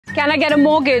Can I get a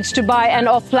mortgage to buy an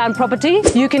off-plan property?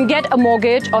 You can get a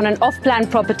mortgage on an off-plan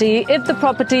property if the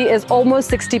property is almost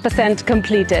 60%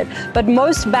 completed. But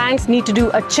most banks need to do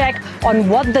a check on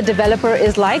what the developer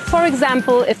is like. For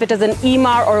example, if it is an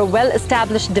EMAR or a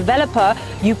well-established developer,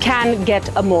 you can get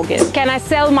a mortgage. Can I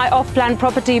sell my off-plan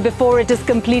property before it is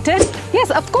completed?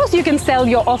 Yes, of course you can sell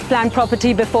your off-plan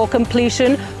property before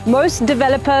completion. Most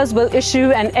developers will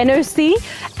issue an NOC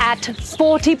at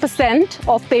 40%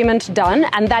 of payment done,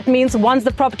 and that means once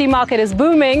the property market is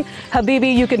booming,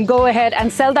 Habibi, you can go ahead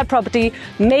and sell that property,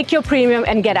 make your premium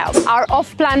and get out. Our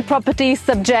off-plan property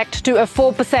subject to a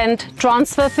 4%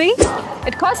 transfer fee.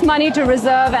 It costs money to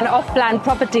reserve an off-plan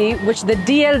property, which the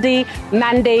DLD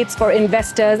mandates for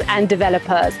investors and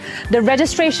developers. The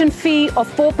registration fee of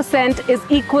 4% is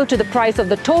equal to the price of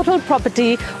the total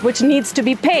property, which needs to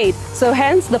be paid. So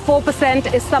hence the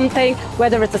 4% is something,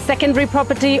 whether it's a secondary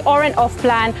property or an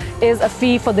off-plan, is a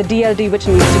fee for the DLD which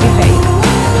needs to be paid.